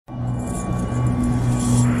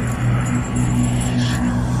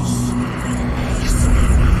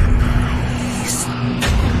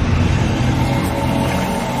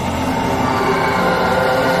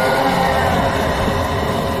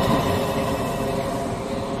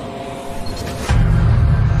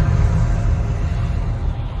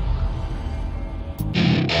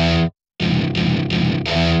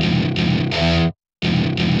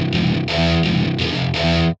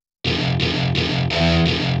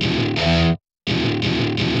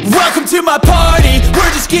to my party,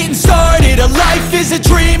 we're just getting started. A life is a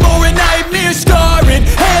dream or a nightmare scarring.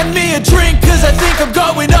 Hand me a drink cause I think I'm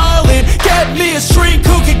going all in. Get me a shrink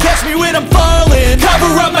who can catch me when I'm falling.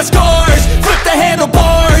 Cover up my scars, flip the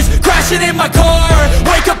handlebars, crashing in my car,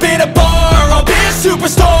 wake up in a bar. I'll be a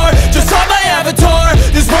superstar, just on my avatar.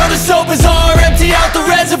 This world is so bizarre, empty out the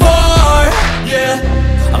reservoir. Yeah,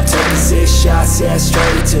 I'm taking 6 shots, yeah,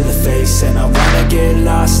 straight to the face. And I wanna get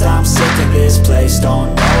lost, I'm sick of this place.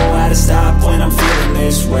 Don't know how to stop when I'm feeling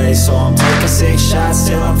this way. So I'm taking 6 shots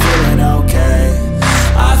till I'm feeling okay.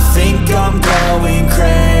 I think I'm going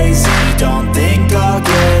crazy, don't think I'll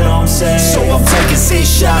get home safe. So I'm taking 6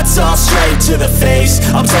 shots, all straight to the face.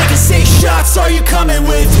 I'm taking 6 shots, are you coming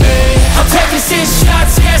with me? I'm taking 6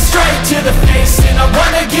 shots, yeah, straight to the face. And I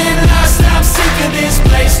wanna get lost, I'm sick of this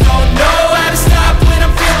place. Don't know how to stop when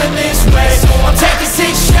I'm feeling this way. So I'm taking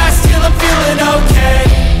 6 shots till I'm feeling okay.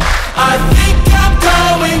 I think I'm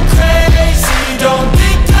going crazy, don't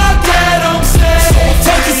think I'll get home safe. So I'm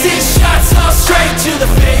taking 6 shots, all straight to the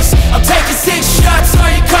face. I'm taking 6 shots, are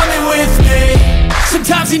you coming with me?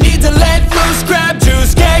 Sometimes you need to let loose, grab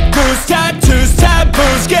juice, get goose, tattoos,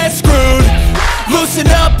 taboos, get screwed. Loosen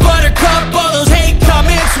up, buttercup, all those hate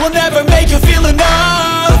comments will never make you feel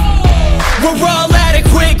enough. We're all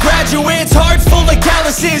adequate graduates, heart full of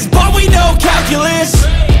calluses, but we know calculus.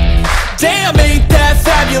 Damn, ain't that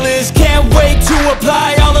fabulous? Can't wait to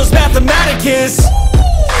apply all those mathematicus.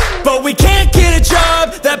 But we can't get a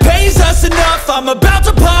job that pays us enough. I'm about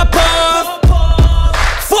to pop off.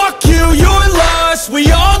 Fuck you, you're lost.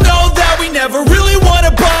 We all know that we never really want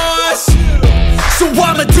a boss. So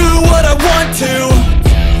I'ma do what I want to,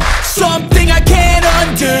 something I can't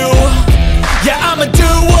undo. Yeah, I'ma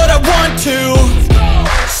do what I want to,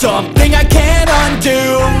 something I can't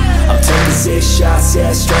undo. I'm taking 6 shots,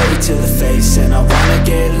 yeah, straight to the face. And I wanna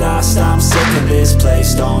get lost, I'm sick of this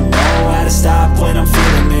place. Don't know how to stop when I'm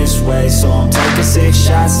feeling this way. So I'm taking 6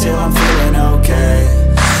 shots till I'm feeling okay.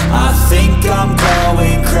 I think I'm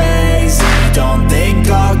going crazy, don't think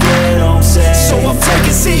I'll get home safe. So I'm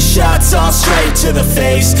taking 6 shots, all straight to the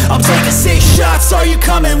face. I'm taking 6 shots, are you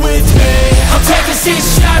coming with me? I'm taking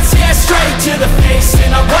 6 shots, yeah, straight to the face.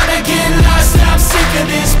 And I wanna get lost, I'm sick of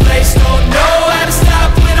this place. Don't know how to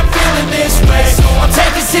stop when I'm feeling this way. So I'm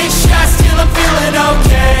taking 6 shots till I'm feeling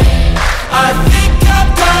okay. I think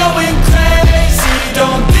I'm going crazy,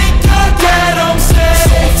 don't think I'll get home safe.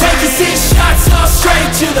 So I'm taking 6 shots, all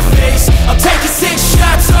straight to the face. I'm taking 6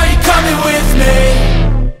 shots, are you coming with me?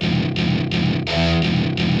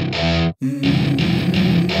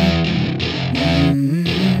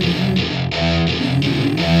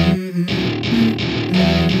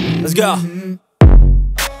 Let's go.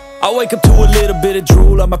 I wake up to a little bit of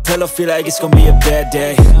drool on my pillow, feel like it's gonna be a bad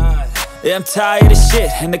day. Yeah, I'm tired of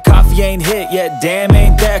shit, and the coffee ain't hit yet, damn,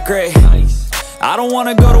 ain't that great. I don't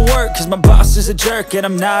wanna go to work, cause my boss is a jerk, and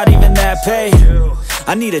I'm not even that paid.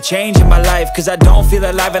 I need a change in my life, cause I don't feel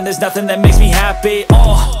alive, and there's nothing that makes me happy.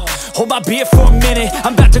 Hold my beer for a minute,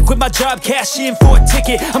 I'm about to quit my job, cash in for a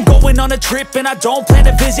ticket. I'm going on a trip and I don't plan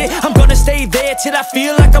to visit. I'm gonna stay there till I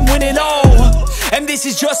feel like I'm winning, and this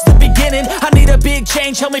is just the beginning. I need a big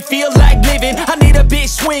change, help me feel like living. I need a big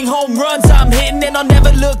swing, home runs I'm hitting. And I'll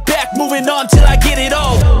never look back, moving on till I get it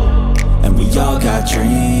all. And we all got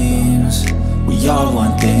dreams, we all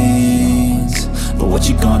want things. But what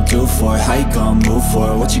you gonna do for it? How you gonna move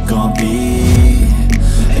for it? What you gonna be?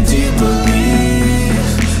 And do you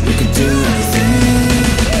believe you can do anything?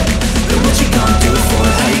 But what you gonna do for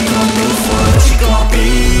it? How you gonna move for it? What you gonna be?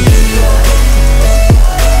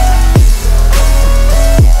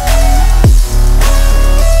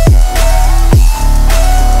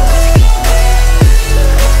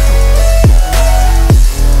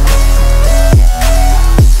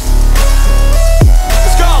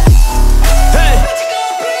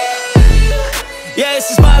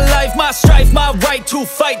 My strife, my right to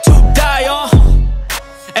fight, to die on.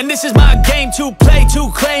 And this is my game to play,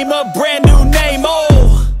 to claim a brand new name,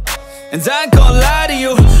 And I ain't gonna lie to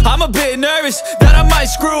you, I'm a bit nervous that I might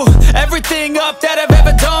screw everything up that I've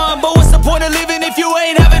ever done. But what's the point of living if you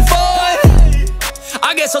ain't having fun?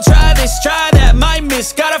 I guess I'll try this, try that, might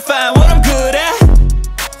miss, gotta find what I'm good at.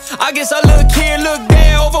 I guess I look here, look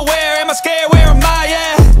there, over where am I scared, where am I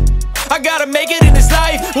at? I gotta make it in this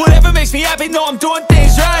life, whatever makes me happy, know I'm doing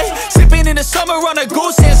things right. Sipping in the summer on a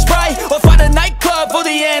goose and Sprite, or find a nightclub for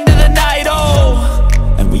the end of the night,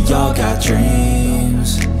 And we all got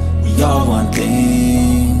dreams, we all want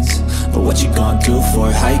things. But what you gonna do for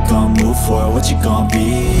it? How you gonna move for it? What you gonna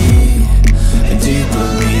be? And do you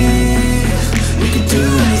believe you can do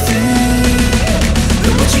anything?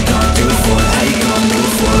 But what you gonna do for it? How you gonna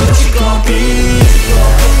move for it? What you gonna be?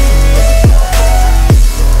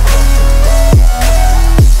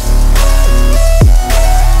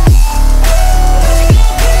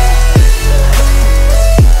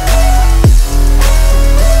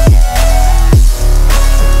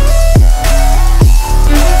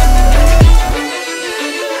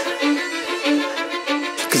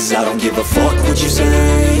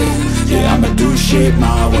 shit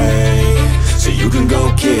my way, so you can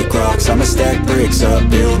go kick rocks. I'ma stack bricks up,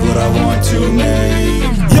 build what I want to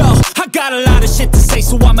make. Yo, I got a lot of shit to say,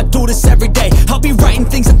 so I'ma do this every day. I'll be writing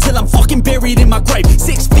things until I'm fucking buried in my grave.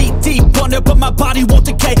 6 feet deep under, but my body won't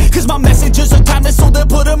decay, cause my messages are timeless, so they'll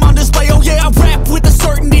put them on display. Oh yeah, I rap with a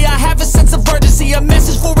certainty, I have a sense of urgency, a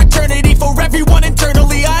message for eternity, for everyone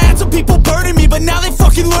internally. I had some people burning me, but now they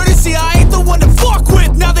fucking learn to see I ain't the one to fuck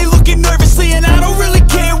with, now they looking nervously. And I don't really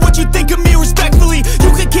care what you think of me, respectfully.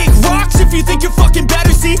 You can kick rocks if you think you're fucking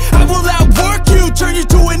better, see I will outwork you, turn you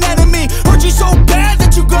to an enemy, hurt you so bad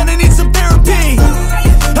that you're gonna need some therapy.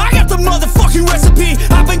 I got the motherfucking recipe,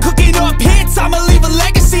 I've been cooking up hits, I'ma leave a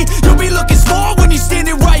legacy. You'll be looking small when you're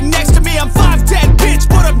standing right next to me. I'm 5'10", bitch,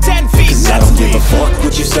 but I'm 10 feet next to me. I don't give a fuck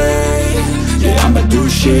what you say, yeah, I'ma do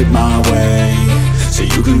shit my way, so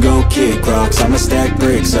you can go kick rocks. I'ma stack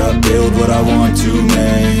bricks up, build what I want to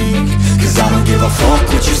make. Cause I don't give a fuck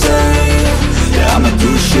what you say, yeah, I'ma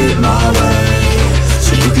do shit my way,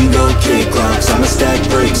 so you can go kick rocks. I'ma stack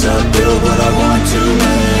bricks up, build what I want to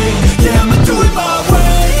make. Yeah, I'ma do it my way.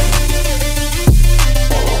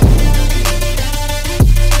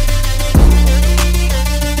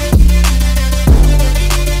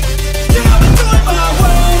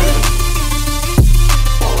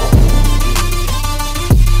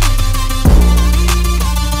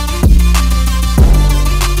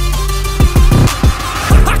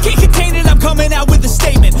 Coming out with a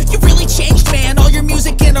statement. You really changed, man, all your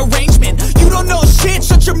music and arrangement. You don't know shit,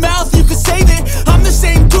 shut your mouth, you can save it. I'm the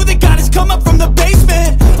same dude that got his come up from the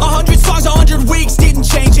basement. 100 songs, 100 weeks, didn't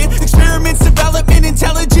change it. Experiments, development,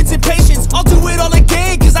 intelligence, and patience. I'll do it all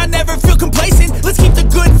again, cause I never feel complacent. Let's keep the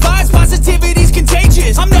good vibes, positivity's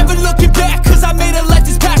contagious. I'm never looking back, cause I made a life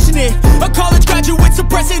that's passionate. A college graduate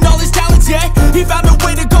suppressing all his talents, yeah. He found a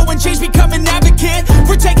way to go and change, become an advocate.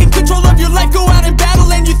 For taking control of your life, go out and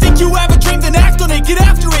battle. And you think you have a dream, then act on it. Get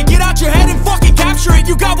after it, get out your head and fucking capture it.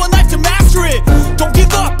 You got one life to master it. Don't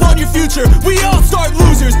give up on your future, we all start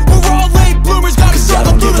losers. We're all late bloomers, gotta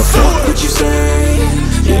struggle through the sewer. What you say,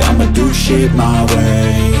 yeah, I'ma do shit my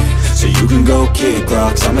way, so you can go kick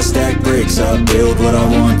rocks. I'ma stack bricks up, build what I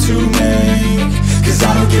want to make. Cause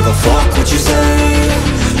I don't give a fuck what you say,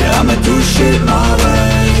 yeah, I'ma do shit my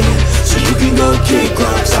way, so you can go kick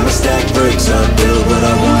rocks. I'ma stack bricks up, build what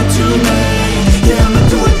I want to make. Yeah, I'ma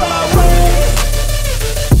do it my way.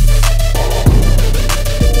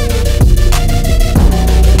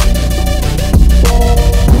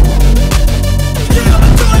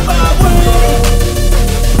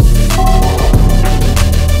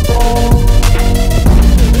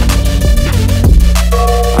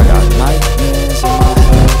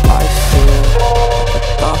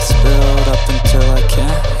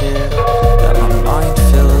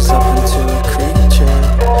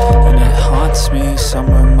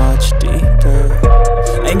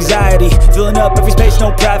 Filling up every space,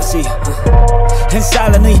 no privacy. And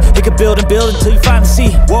silently, it can build and build until you finally see.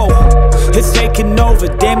 Whoa, it's taking over,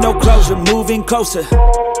 damn no closure, moving closer.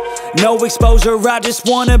 No exposure, I just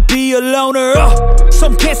wanna be a loner.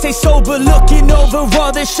 Some can't stay sober, looking over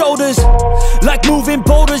all their shoulders, like moving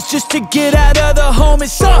boulders just to get out of the home. It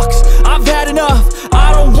sucks, I've had enough,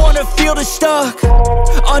 I don't wanna feel the stuck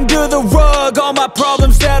under the rug, all my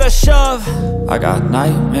problems that I shove. I got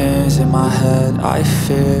nightmares in my head, I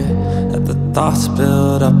fear that the thoughts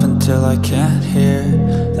build up until I can't hear,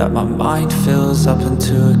 that my mind fills up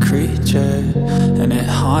into a creature, and it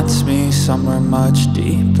haunts me somewhere much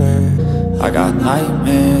deeper. I got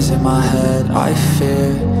nightmares in my head, I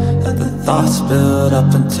fear that the thoughts build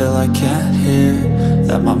up until I can't hear,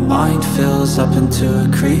 that my mind fills up into a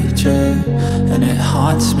creature, and it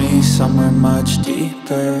haunts me somewhere much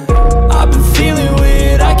deeper. I've been feeling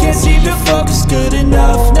weird, I can't seem to focus good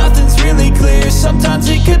enough. Nothing's really clear, sometimes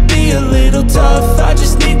it could be a little tough. I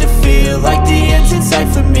just need to feel like the end's in sight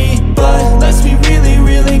for me, but let's be really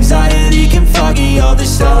real, anxiety can foggy all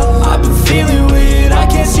this stuff. I've been feeling weird, I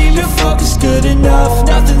can't seem to focus good enough.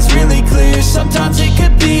 Nothing's really clear, sometimes it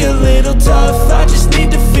could be a little tough. I just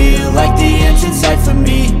need to feel like the end's in sight for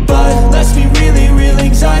me, but let's be really real,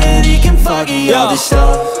 anxiety can foggy all this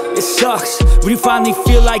stuff. It sucks when you finally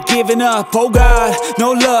feel like giving up. Oh God,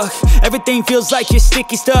 no luck, everything feels like you're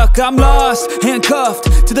sticky stuck. I'm lost,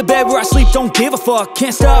 handcuffed to the bed where I sleep, don't give a fuck.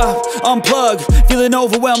 Can't stop, unplug, feeling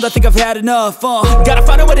overwhelmed, I think I've had enough. Gotta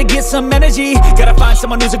find a way to get some energy, gotta find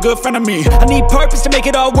someone who's a good friend of me. I need purpose to make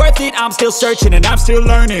it all worth it, I'm still searching and I'm still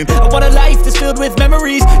learning. I want a life that's filled with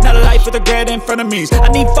memories, not a life with regret and frenemies. I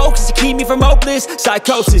need focus to keep me from hopeless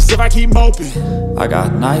psychosis if I keep moping. I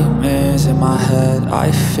got nightmares in my head,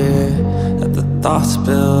 I fear that the thoughts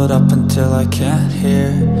build up until I can't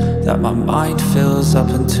hear, that my mind fills up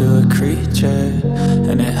into a creature,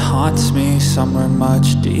 and it haunts me somewhere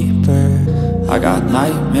much deeper. I got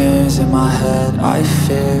nightmares in my head, I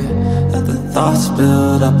fear that the thoughts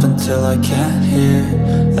build up until I can't hear,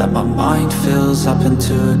 that my mind fills up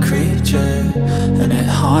into a creature, and it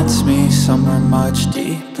haunts me somewhere much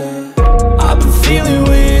deeper. I've been feeling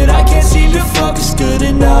weird, I can't seem to focus good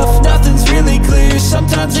enough. Nothing's really clear,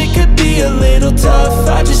 sometimes it could be a little tough.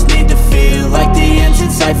 I just need to feel like